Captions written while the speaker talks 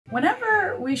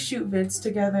Whenever we shoot vids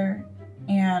together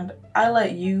and I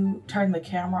let you turn the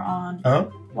camera on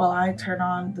while I turn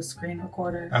on the screen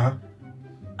recorder,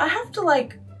 I have to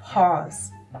like pause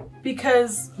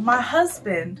because my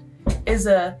husband is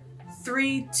a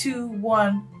 3, 2,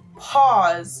 1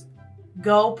 pause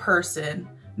go person,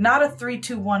 not a 3,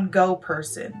 2, 1 go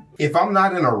person. If I'm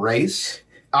not in a race,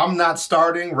 I'm not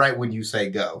starting right when you say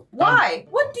go. Why?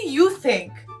 What do you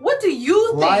think? What do you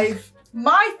think? Life.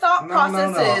 My thought process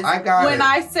is when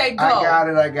I say go.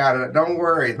 I got it. Don't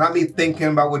worry. It's not me thinking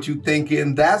about what you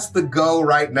thinking. That's the go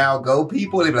right now. Go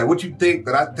people. They be like, what you think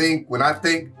that I think when I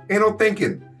think? Ain't no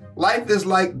thinking. Life is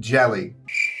like jelly.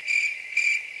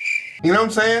 You know what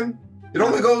I'm saying? It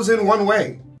only goes in one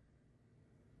way.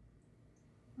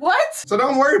 What? So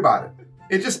don't worry about it.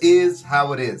 It just is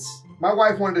how it is. My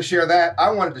wife wanted to share that. I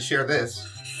wanted to share this.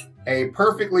 A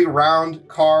perfectly round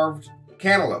carved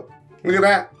cantaloupe. Look at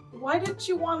that. Why didn't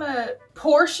you want to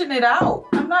portion it out?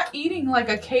 I'm not eating like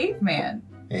a caveman.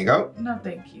 There you go. No,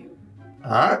 thank you.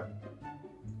 All right.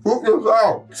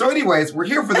 So anyways, we're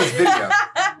here for this video.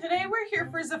 Today we're here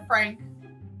for Zefrank.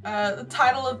 The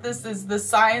title of this is The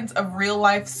Science of Real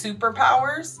Life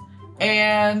Superpowers.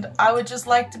 And I would just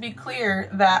like to be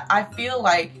clear that I feel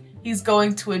like he's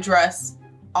going to address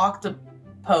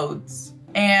octopodes.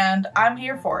 And I'm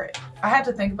here for it. I had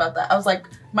to think about that. I was like,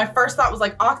 my first thought was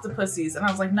like octopuses. And I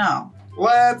was like, no.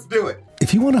 Let's do it.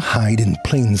 If you want to hide in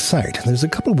plain sight, there's a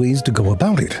couple ways to go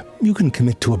about it. You can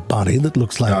commit to a body that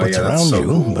looks like what's around you,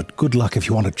 cool. But good luck if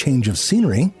you want a change of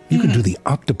scenery. You can do the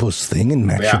octopus thing and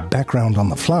match your background on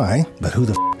the fly, but who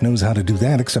the f knows how to do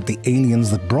that except the aliens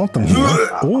that brought them here?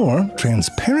 Or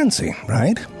transparency,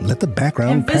 right? Let the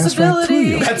background pass right through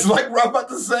you. That's like what I'm about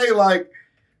to say, like,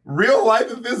 real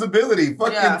life invisibility.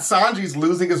 Fucking Sanji's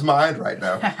losing his mind right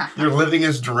now. You're living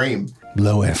his dream.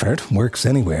 Low effort, works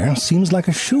anywhere, seems like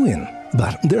a shoo-in.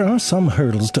 But there are some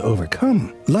hurdles to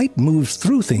overcome. Light moves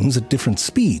through things at different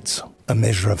speeds. A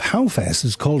measure of how fast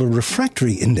is called a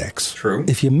refractory index. True.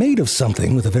 If you're made of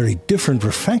something with a very different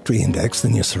refractory index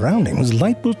than your surroundings,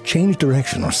 light will change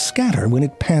direction or scatter when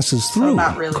it passes through,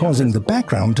 causing the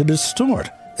background to distort.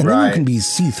 And then you can be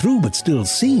see-through but still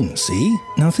seen, see?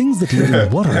 Now things that live in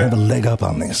water have a leg up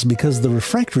on this because the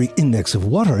refractory index of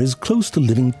water is close to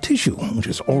living tissue, which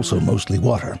is also mostly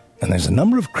water. And there's a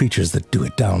number of creatures that do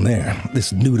it down there.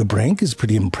 This nudibranch is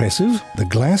pretty impressive. The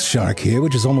glass shark here,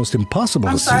 which is almost impossible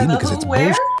to see because it's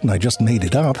bullshit and I just made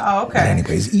it up. Oh, okay. But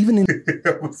anyways, even in...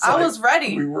 I was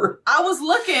ready. I was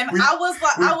looking. I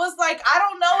was like, I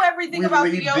don't know everything about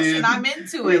the ocean. I'm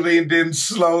into it. We leaned in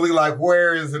slowly like,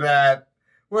 where is it at?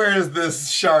 Where is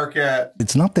this shark at?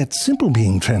 It's not that simple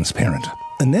being transparent.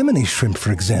 Anemone shrimp,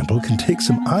 for example, can take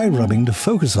some eye rubbing to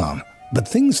focus on. But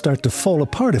things start to fall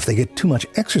apart if they get too much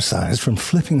exercise from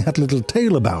flipping that little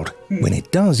tail about. When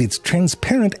it does, its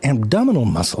transparent abdominal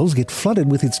muscles get flooded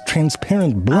with its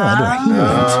transparent blood or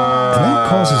hemolymph. And that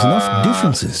causes enough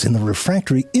differences in the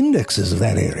refractory indexes of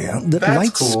that area that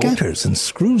light scatters and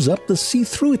screws up the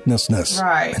see-through-itness.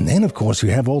 Right. And then, of course, you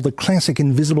have all the classic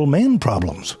invisible man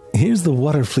problems. Here's the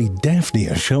water flea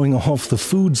Daphnia showing off the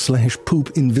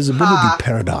food/poop invisibility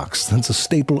paradox. That's a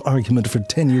staple argument for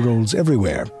 10-year-olds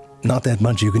everywhere. Not that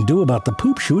much you can do about the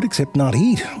poop chute except not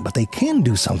eat, but they can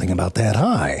do something about that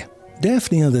eye.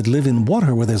 Daphnia that live in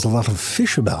water where there's a lot of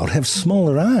fish about have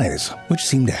smaller eyes, which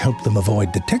seem to help them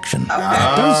avoid detection. It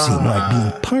does seem like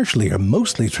being partially or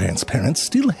mostly transparent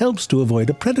still helps to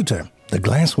avoid a predator. The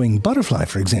glasswing butterfly,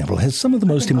 for example, has some of the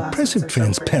most impressive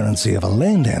transparency of a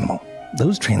land animal.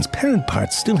 Those transparent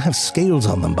parts still have scales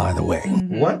on them, by the way.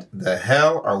 What the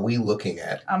hell are we looking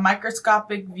at? A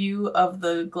microscopic view of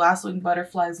the glasswing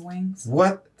butterfly's wings.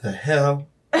 What the hell?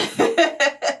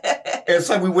 It's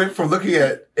like we went from looking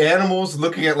at animals,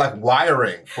 looking at like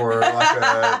wiring for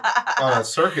like on a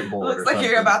circuit board. Looks like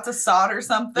you're about to solder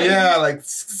something. Yeah, like,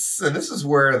 and this is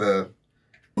where the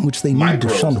which they need to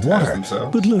shunt water.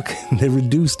 But look, they're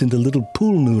reduced into little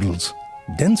pool noodles.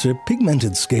 Denser,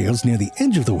 pigmented scales near the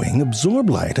edge of the wing absorb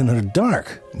light and are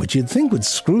dark, which you'd think would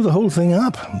screw the whole thing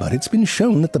up, but it's been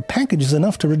shown that the package is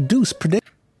enough to reduce predation.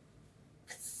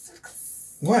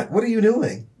 What? What are you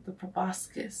doing? The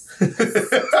proboscis.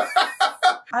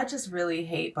 I just really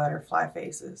hate butterfly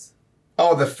faces.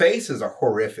 Oh, the faces are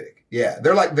horrific. Yeah,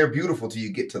 they're beautiful till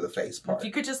you get to the face part. If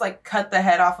you could just like cut the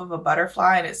head off of a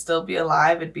butterfly and it still be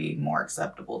alive, it'd be more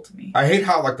acceptable to me. I hate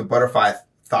how like the butterfly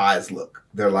thighs look.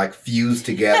 They're like fused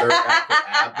together at the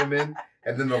abdomen.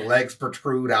 and then the legs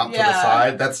protrude out to the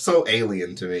side. That's so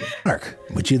alien to me.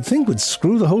 Which you'd think would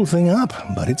screw the whole thing up,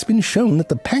 but it's been shown that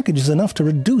the package is enough to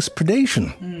reduce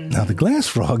predation. Now, the glass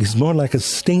frog is more like a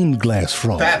stained glass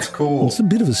frog. That's cool. It's a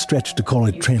bit of a stretch to call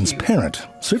it transparent.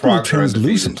 Certainly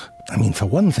translucent. I mean, for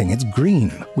one thing, it's green,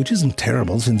 which isn't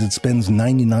terrible since it spends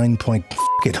 99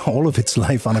 all of its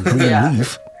life on a green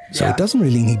leaf. So it doesn't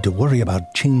really need to worry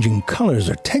about changing colors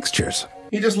or textures.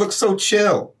 He just looks so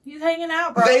chill. He's hanging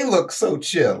out, bro. They look so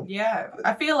chill. Yeah.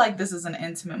 I feel like this is an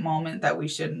intimate moment that we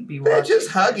shouldn't be watching. They're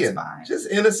just hugging.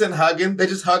 Just innocent hugging. They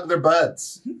just hug their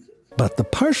buds. But the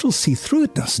partial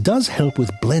see-throughness does help with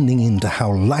blending into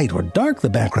how light or dark the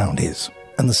background is.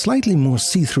 And the slightly more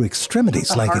see-through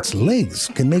extremities, like its legs,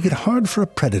 can make it hard for a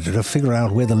predator to figure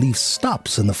out where the leaf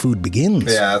stops and the food begins.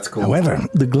 Yeah, that's cool. However,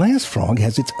 the glass frog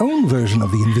has its own version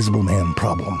of the Invisible Man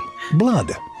problem.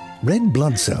 Blood. Red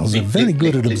blood cells are very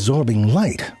good at absorbing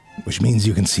light, which means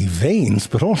you can see veins,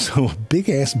 but also a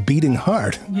big-ass beating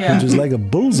heart, which is like a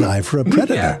bullseye for a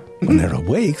predator. When they're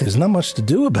awake, there's not much to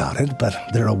do about it, but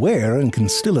they're aware and can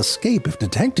still escape if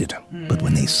detected. But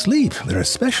when they sleep, they're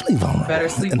especially vulnerable. Better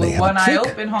sleep with one eye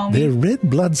open, homie. Their red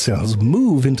blood cells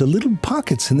move into little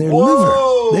pockets in their liver.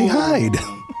 They hide.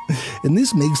 And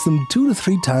this makes them 2 to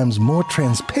 3 times more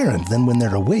transparent than when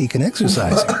they're awake and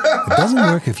exercising. It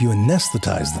doesn't work if you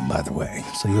anesthetize them, by the way,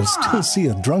 so you'll still see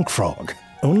a drunk frog.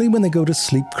 Only when they go to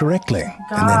sleep correctly.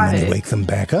 And then when you wake them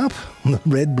back up, the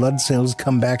red blood cells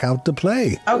come back out to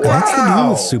play. That's the deal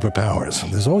with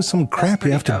superpowers. There's always some crap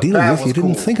you have to deal with you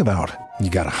didn't think about. You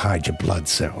gotta hide your blood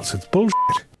cells. It's bullshit.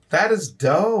 That is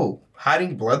dope.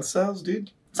 Hiding blood cells,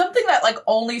 dude? Something that, like,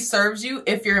 only serves you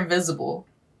if you're invisible.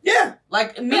 Yeah.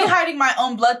 Like, me hiding my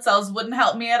own blood cells wouldn't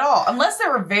help me at all. Unless there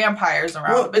were vampires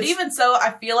around. Well, but even so,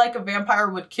 I feel like a vampire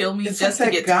would kill me just to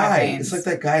get to my veins. It's like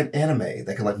that guy in anime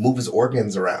that can, like, move his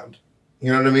organs around.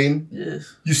 You know what I mean? Ugh.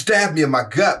 You stabbed me in my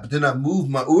gut, but then I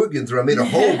moved my organs or I made a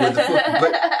hole where the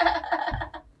fuck...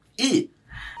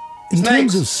 In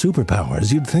terms of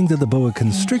superpowers, you'd think that the boa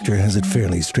constrictor has it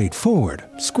fairly straightforward.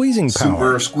 Squeezing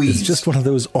power is just one of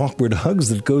those awkward hugs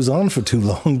that goes on for too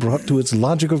long, brought to its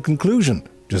logical conclusion.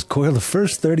 Just coil the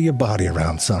first third of your body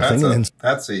around something and then...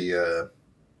 That's a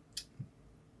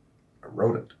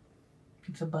rodent.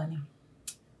 It's a bunny.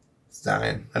 It's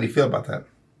dying. How do you feel about that?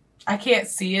 I can't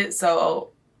see it,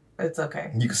 so it's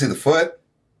okay. You can see the foot.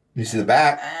 You see the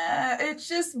back. It's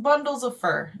just bundles of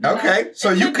fur. Okay, know?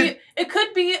 So it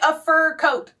could be a fur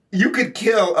coat. You could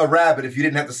kill a rabbit if you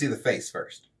didn't have to see the face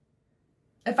first.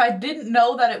 If I didn't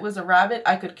know that it was a rabbit,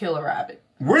 I could kill a rabbit.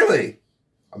 Really?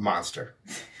 A monster.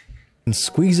 And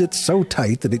squeeze it so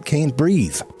tight that it can't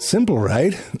breathe. Simple,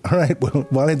 right? All right, well,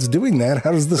 while it's doing that,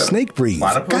 how does the snake breathe?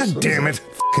 God damn it.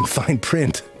 Fucking fine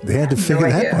print. They had to figure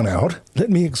that one out. Let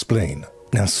me explain.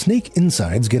 Now, snake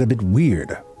insides get a bit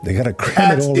weird. They gotta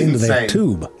cram it all into that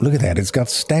tube. Look at that, it's got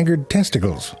staggered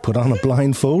testicles. Put on a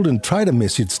blindfold and try to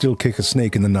miss, you'd still kick a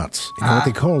snake in the nuts. You know what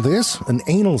they call this? An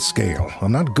anal scale.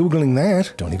 I'm not Googling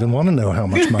that. Don't even want to know how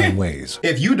much mine weighs.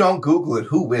 If you don't Google it,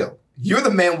 who will? You're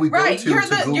the man we go to you're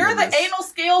Google the anal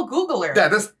scale Googler.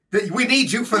 Yeah, we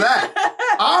need you for that.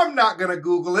 I'm not going to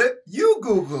Google it. You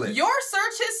Google it. Your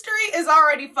search history is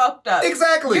already fucked up.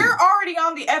 Exactly. You're already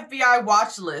on the FBI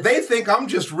watch list. They think I'm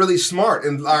just really smart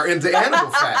and are into animal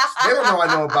facts. They don't know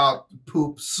I know about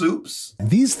poop soups.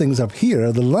 These things up here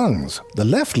are the lungs. The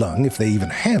left lung, if they even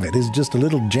have it, is just a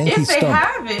little janky stump.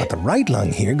 Have it. But the right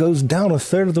lung here goes down a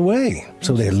third of the way.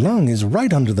 So their lung is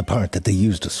right under the part that they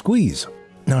use to squeeze.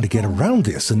 Now, to get around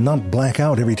this and not black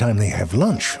out every time they have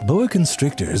lunch, boa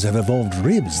constrictors have evolved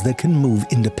ribs that can move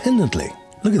independently.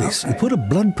 Look at this. You put a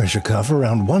blood pressure cuff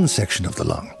around one section of the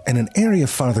lung, and an area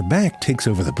farther back takes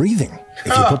over the breathing.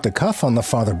 If you put the cuff on the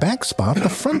farther back spot, the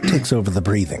front takes over the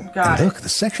breathing. And look, the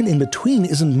section in between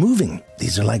isn't moving.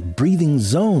 These are like breathing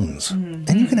zones.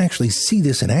 And you can actually see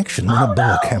this in action when a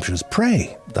boa captures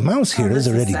prey. The mouse here is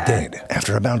already dead.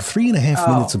 After about 3.5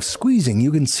 minutes of squeezing,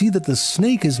 you can see that the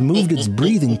snake has moved its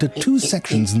breathing to 2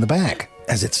 sections in the back.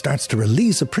 As it starts to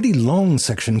release, a pretty long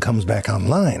section comes back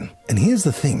online. And here's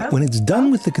the thing, when it's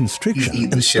done with the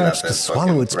constriction and starts to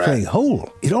swallow its prey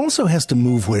whole, it also has to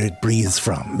move where it breathes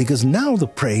from, because now the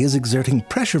prey is exerting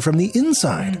pressure from the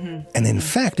inside. And in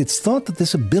fact, it's thought that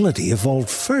this ability evolved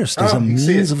first as a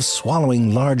means of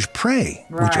swallowing large prey,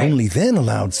 which only then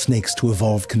allowed snakes to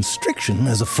evolve constriction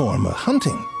as a form of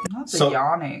hunting. That's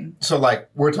yawning. So, like,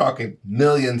 we're talking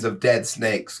millions of dead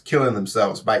snakes killing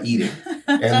themselves by eating.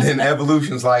 And then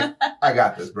evolution's like, I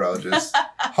got this, bro. Just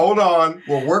hold on.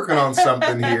 We're working on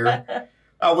something here.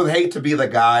 I would hate to be the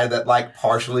guy that like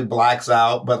partially blacks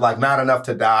out, but like not enough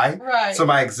to die. Right. So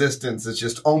my existence is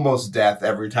just almost death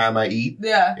every time I eat.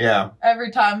 Yeah. Yeah. Every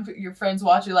time your friends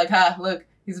watch you, like, ha, look,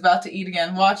 he's about to eat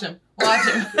again. Watch him. Watch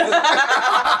him.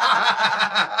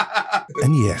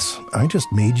 And yes, I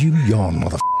just made you yawn,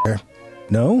 motherfucker.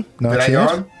 No, not yet. Did I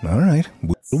yawn? All right,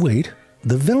 we'll wait.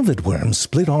 The velvet worm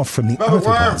split off from the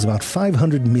arthropods about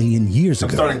 500 million years ago.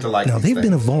 I'm starting to like Now, they've things.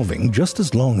 been evolving just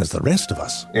as long as the rest of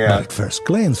us. Yeah. But at first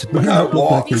glance, it might not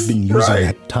look like they've been using Right.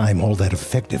 that time all that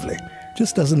effectively.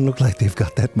 Just doesn't look like they've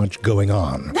got that much going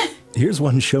on. Here's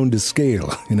one shown to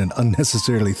scale in an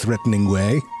unnecessarily threatening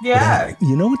way. Yeah. But anyway,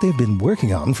 you know what they've been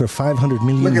working on for 500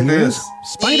 million Look at years? this.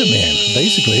 Spider-Man,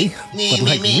 basically. But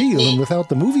like real and without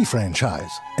the movie franchise.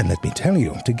 And let me tell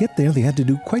you, to get there, they had to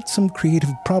do quite some creative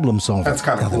problem solving. That's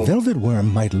kind of cool. The velvet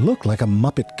worm might look like a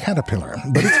Muppet caterpillar,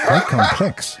 but it's quite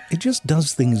complex. It just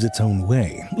does things its own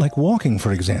way, like walking,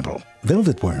 for example.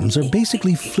 Velvet worms are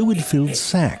basically fluid-filled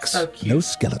sacs. So cute. No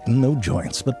skeleton, no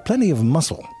joints, but plenty of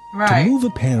muscle. Right. To move a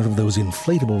pair of those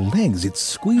inflatable legs, it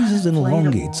squeezes and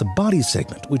elongates a body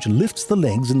segment, which lifts the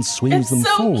legs and swings them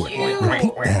so forward. cute.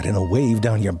 Repeat that in a wave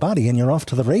down your body and you're off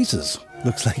to the races.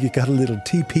 Looks like you got a little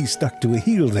TP stuck to a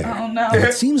heel there. Oh, no. And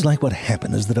it seems like what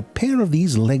happened is that a pair of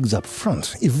these legs up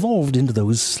front evolved into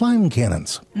those slime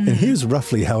cannons. And here's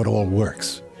roughly how it all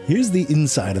works. Here's the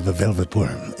inside of a velvet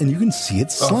worm, and you can see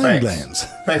its slime thanks. glands.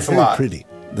 Thanks a Very lot. pretty.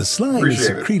 The slime is Appreciate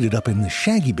it. secreted up in the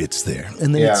shaggy bits there,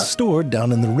 and then Yeah. it's stored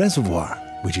down in the reservoir,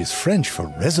 which is French for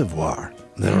reservoir.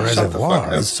 The Shut the reservoir fuck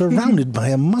up. is surrounded by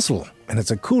a muscle, and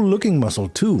it's a cool-looking muscle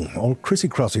too, all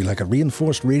crissy-crossy like a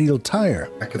reinforced radial tire.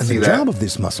 I can and see the that. job of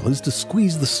this muscle is to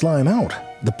squeeze the slime out.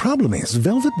 The problem is,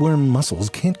 velvet worm muscles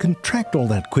can't contract all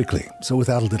that quickly, so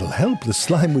without a little help, the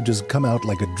slime would just come out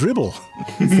like a dribble.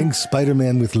 Think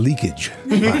Spider-Man with leakage.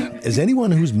 But as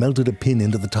anyone who's melted a pin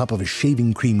into the top of a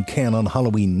shaving cream can on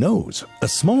Halloween knows, a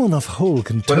small enough hole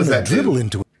can turn does a that do? dribble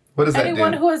into What does that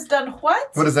Anyone do? who has done what?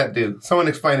 What does that do? Someone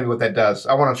explain to me what that does.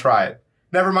 I want to try it.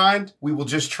 Never mind. We will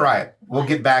just try it. We'll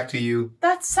get back to you.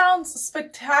 That sounds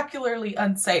spectacularly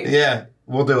unsafe. Yeah,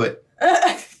 we'll do it.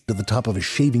 to the top of a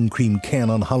shaving cream can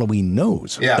on Halloween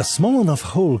knows. Yeah. A small enough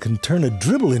hole can turn a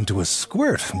dribble into a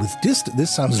squirt with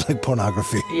This sounds like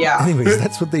pornography. Yeah. Anyways,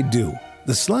 that's what they do.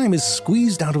 The slime is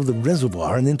squeezed out of the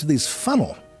reservoir and into this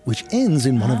funnel, which ends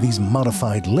in one of these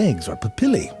modified legs or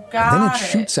papillae. And then it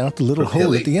shoots out the little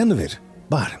hole at the end of it.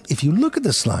 But if you look at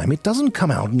the slime, it doesn't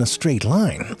come out in a straight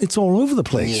line. It's all over the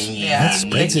place. Yeah. That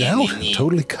spreads it out and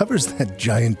totally covers that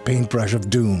giant paintbrush of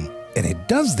doom. And it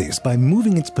does this by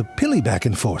moving its papillae back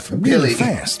and forth really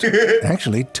fast.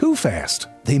 Actually, too fast.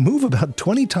 They move about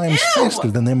 20 times faster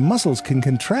than their muscles can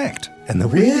contract. And the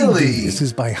way they do this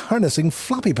is by harnessing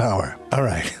floppy power. All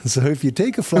right, so if you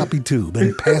take a floppy tube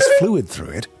and pass fluid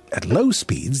through it, at low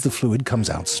speeds, the fluid comes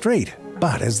out straight.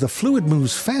 But as the fluid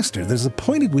moves faster, there's a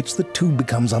point at which the tube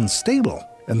becomes unstable.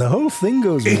 And the whole thing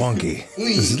goes wonky.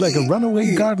 This is like a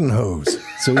runaway garden hose.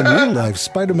 So in real life,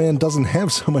 Spider-Man doesn't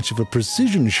have so much of a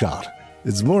precision shot.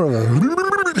 It's more of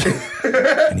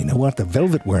a... And you know what? The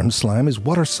velvet worm slime is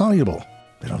water-soluble.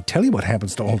 They don't tell you what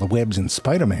happens to all the webs in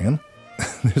Spider-Man.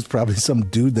 There's probably some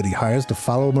dude that he hires to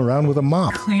follow him around with a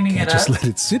mop. Cleaning Can't it just up. let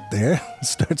it sit there. It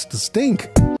starts to stink.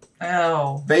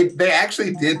 Oh. They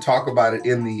actually did talk about it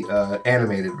in the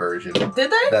animated version. Did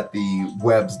they? That the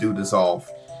webs do dissolve.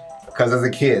 Because as a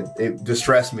kid, it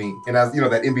distressed me. And as, you know,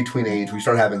 that in-between age, we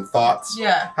started having thoughts.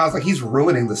 Yeah. I was like, he's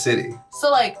ruining the city.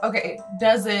 So, like, okay,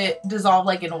 does it dissolve,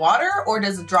 like, in water, or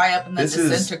does it dry up and then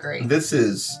disintegrate? This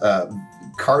is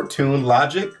cartoon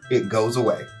logic. It goes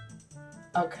away.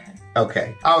 Okay.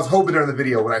 Okay. I was hoping during the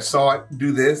video when I saw it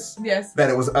do this, Yes. that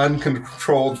it was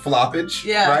uncontrolled floppage.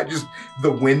 Yeah. Right? Just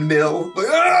the windmill. Like,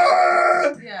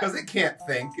 ah! Yeah. Because it can't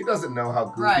think. It doesn't know how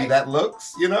goofy Right. that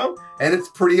looks, you know? And it's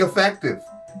pretty effective.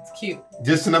 It's cute.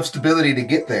 Just enough stability to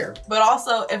get there. But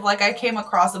also, if, like, I came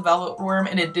across a velvet worm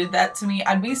and it did that to me,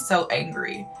 I'd be so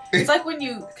angry. It's like when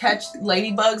you catch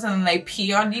ladybugs and then they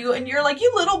pee on you and you're like,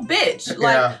 you little bitch.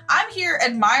 Like, Yeah. I'm here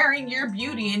admiring your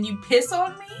beauty and you piss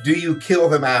on me? Do you kill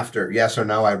them after? Yes or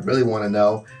no? I really want to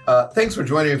know. Thanks for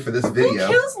joining me for this video.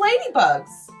 Who kills ladybugs?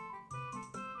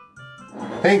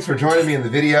 Thanks for joining me in the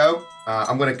video.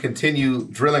 I'm going to continue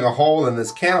drilling a hole in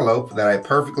this cantaloupe that I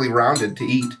perfectly rounded to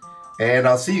eat. And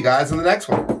I'll see you guys in the next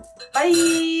one. Bye.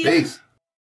 Peace.